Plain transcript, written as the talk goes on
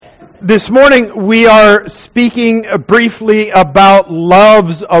This morning we are speaking briefly about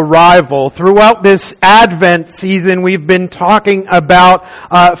love's arrival. Throughout this Advent season we've been talking about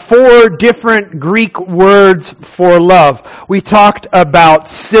 4 different Greek words for love. We talked about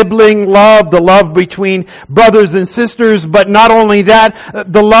sibling love, the love between brothers and sisters, but not only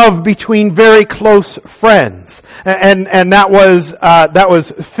that, the love between very close friends. And that was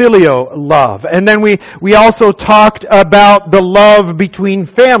phileo love. And then we also talked about the love between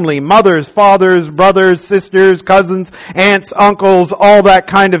family, mothers, fathers, brothers, sisters, cousins, aunts, uncles, all that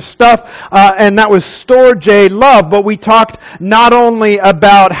kind of stuff. And that was storge love. But we talked not only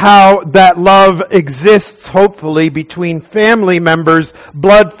about how that love exists, hopefully, between family members,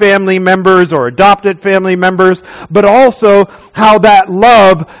 blood family members or adopted family members, but also how that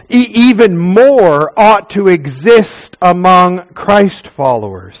love even more ought to exist among Christ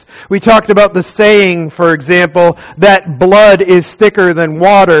followers. We talked about the saying, for example, that blood is thicker than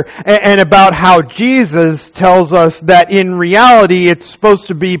water, and about how Jesus tells us that in reality it's supposed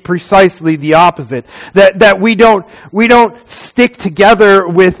to be precisely the opposite. That we don't stick together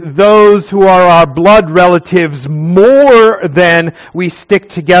with those who are our blood relatives more than we stick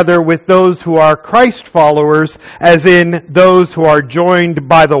together with those who are Christ followers, as in those who are joined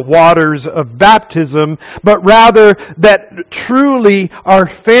by the waters of baptism, but rather that truly our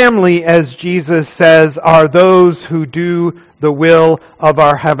family, as Jesus says, are those who do the will of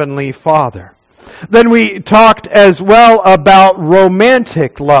our Heavenly Father. Then we talked as well about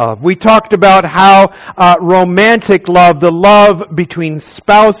romantic love. We talked about how romantic love, the love between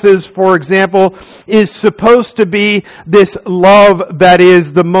spouses, for example, is supposed to be this love that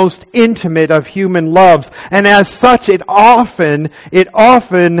is the most intimate of human loves. And as such, it often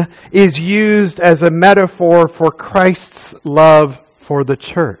is used as a metaphor for Christ's love for the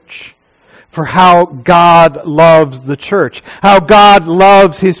church. For how God loves the church, how God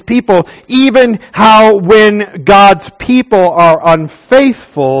loves His people, even how when God's people are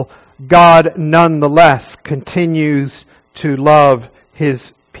unfaithful, God nonetheless continues to love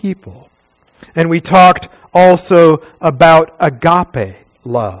His people. And we talked also about agape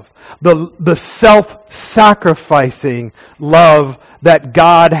love, the self-sacrificing love that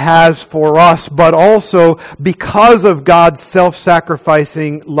God has for us, but also because of God's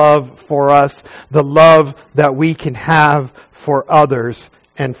self-sacrificing love for us, the love that we can have for others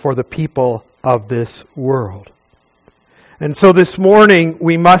and for the people of this world. And so this morning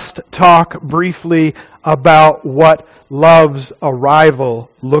we must talk briefly about what love's arrival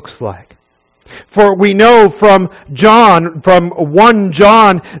looks like. For we know from 1 John,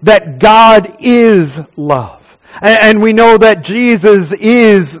 that God is love. And we know that Jesus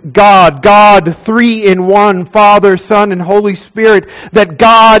is God 3 in 1, Father, Son, and Holy Spirit, that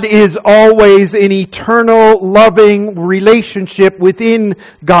God is always in eternal, loving relationship within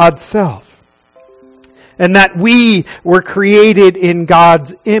God's self. And that we were created in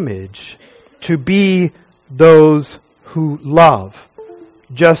God's image to be those who love,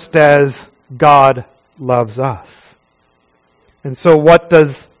 just as God loves us. And so what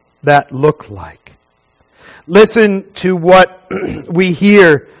does that look like? Listen to what we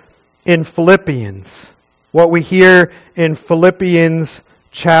hear in Philippians. What we hear in Philippians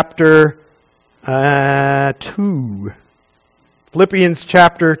chapter 2. Philippians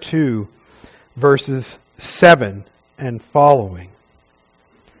chapter 2, verses 7 and following.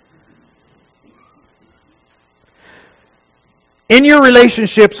 In your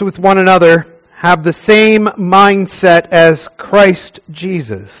relationships with one another, have the same mindset as Christ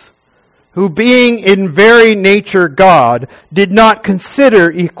Jesus, who being in very nature God, did not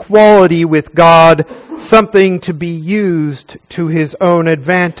consider equality with God something to be used to His own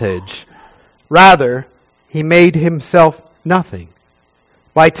advantage. Rather, He made Himself nothing,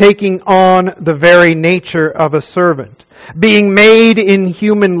 by taking on the very nature of a servant, being made in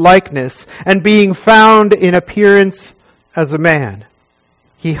human likeness, and being found in appearance as a man.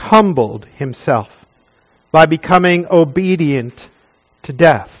 He humbled Himself by becoming obedient to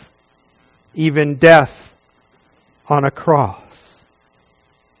death, even death on a cross.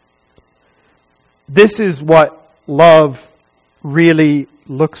 This is what love really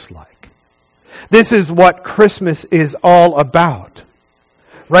looks like. This is what Christmas is all about.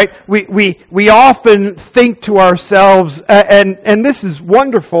 Right? We often think to ourselves, and this is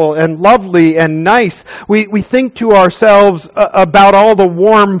wonderful and lovely and nice, we think to ourselves about all the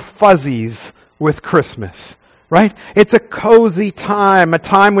warm fuzzies with Christmas. Right? It's a cozy time, a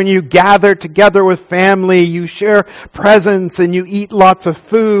time when you gather together with family, you share presents and you eat lots of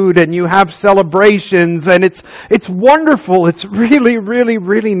food and you have celebrations, and it's wonderful. It's really, really,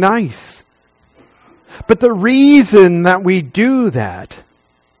 really nice. But the reason that we do that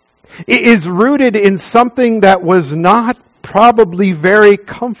is rooted in something that was not probably very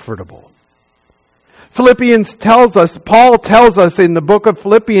comfortable. Philippians tells us, Paul tells us in the book of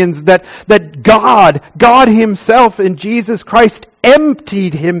Philippians that God Himself in Jesus Christ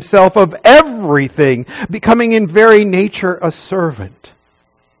emptied Himself of everything, becoming in very nature a servant.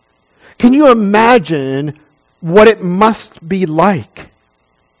 Can you imagine what it must be like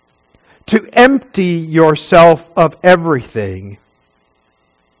to empty yourself of everything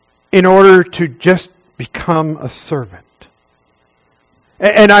in order to just become a servant?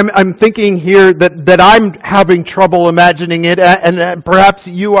 And I'm thinking here that I'm having trouble imagining it, and perhaps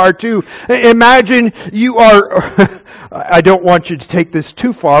you are too. Imagine you are, I don't want you to take this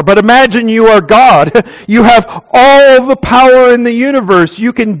too far, but imagine you are God. You have all the power in the universe.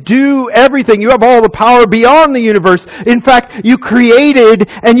 You can do everything. You have all the power beyond the universe. In fact, you created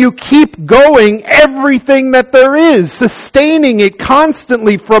and you keep going everything that there is, sustaining it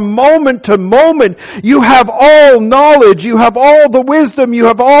constantly from moment to moment. You have all knowledge. You have all the wisdom. You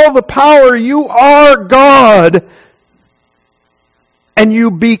have all the power. You are God. And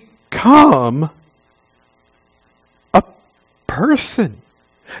you become a person.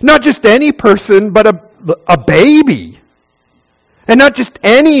 Not just any person, but a baby. And not just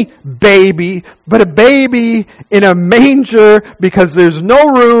any baby, but a baby in a manger because there's no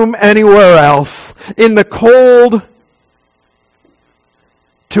room anywhere else. In the cold,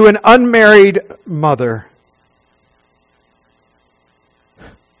 to an unmarried mother.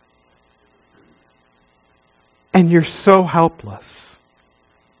 And you're so helpless.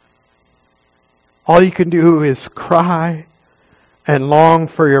 All you can do is cry and long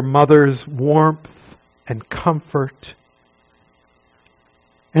for your mother's warmth and comfort.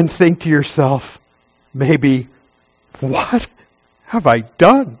 And think to yourself, maybe, what have I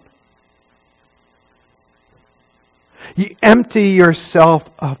done? You empty yourself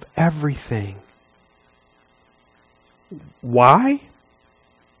of everything. Why?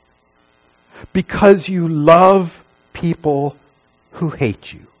 Because you love people who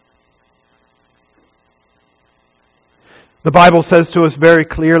hate you. The Bible says to us very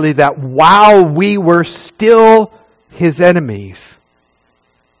clearly that while we were still His enemies,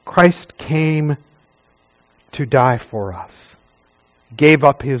 Christ came to die for us, gave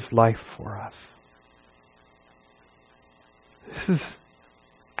up His life for us. This is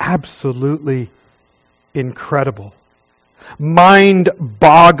absolutely incredible.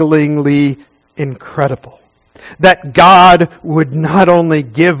 Mind-bogglingly incredible. That God would not only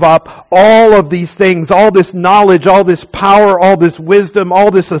give up all of these things, all this knowledge, all this power, all this wisdom, all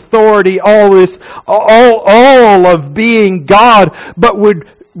this authority, all of being God, but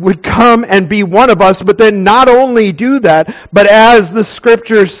would come and be one of us, but then not only do that, but as the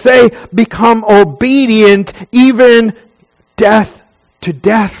scriptures say, become obedient, even death to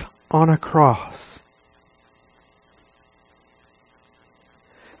death on a cross.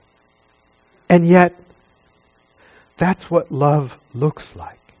 And yet, that's what love looks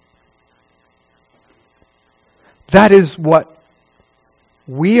like. That is what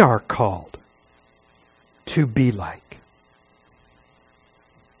we are called to be like.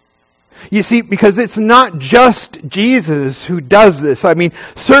 You see, because it's not just Jesus who does this. I mean,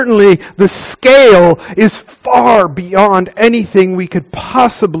 certainly the scale is far beyond anything we could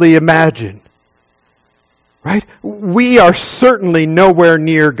possibly imagine. Right? We are certainly nowhere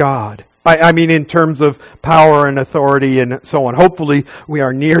near God. I mean, in terms of power and authority and so on. Hopefully, we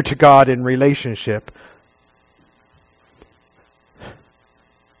are near to God in relationship.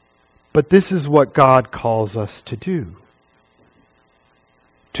 But this is what God calls us to do.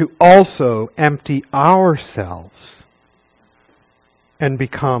 To also empty ourselves and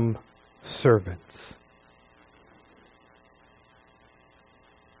become servants.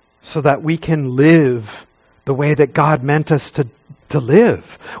 So that we can live the way that God meant us to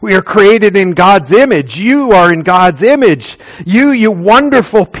live. We are created in God's image. You are in God's image. You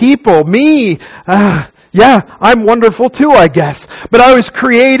wonderful people. Me, yeah, I'm wonderful too, I guess. But I was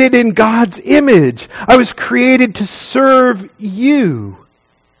created in God's image. I was created to serve you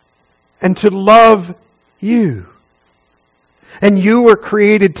and to love you. And you were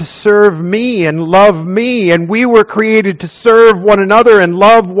created to serve me and love me. And we were created to serve one another and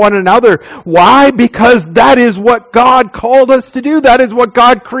love one another. Why? Because that is what God called us to do. That is what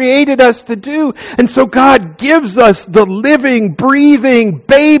God created us to do. And so God gives us the living, breathing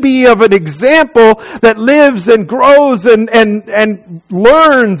baby of an example that lives and grows and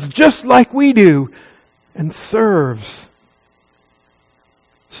learns just like we do. And serves.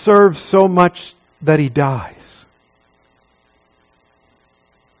 Serves so much that He dies.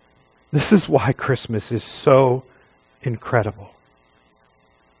 This is why Christmas is so incredible.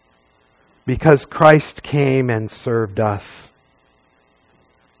 because Christ came and served us.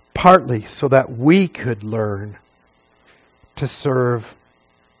 Partly so that we could learn to serve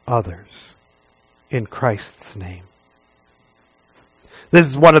others in Christ's name. This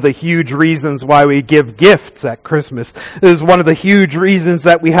is one of the huge reasons why we give gifts at Christmas. This is one of the huge reasons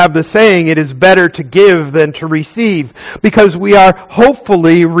that we have the saying, it is better to give than to receive. Because we are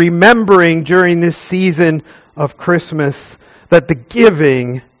hopefully remembering during this season of Christmas that the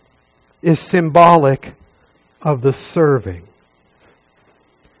giving is symbolic of the serving.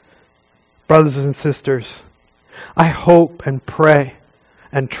 Brothers and sisters, I hope and pray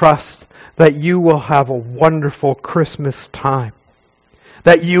and trust that you will have a wonderful Christmas time.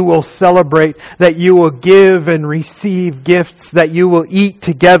 That you will celebrate, that you will give and receive gifts, that you will eat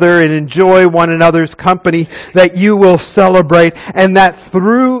together and enjoy one another's company, that you will celebrate, and that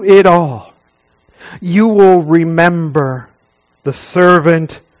through it all, you will remember the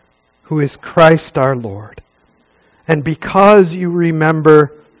servant who is Christ our Lord. And because you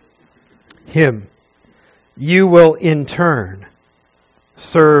remember Him, you will in turn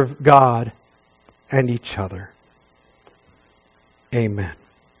serve God and each other. Amen.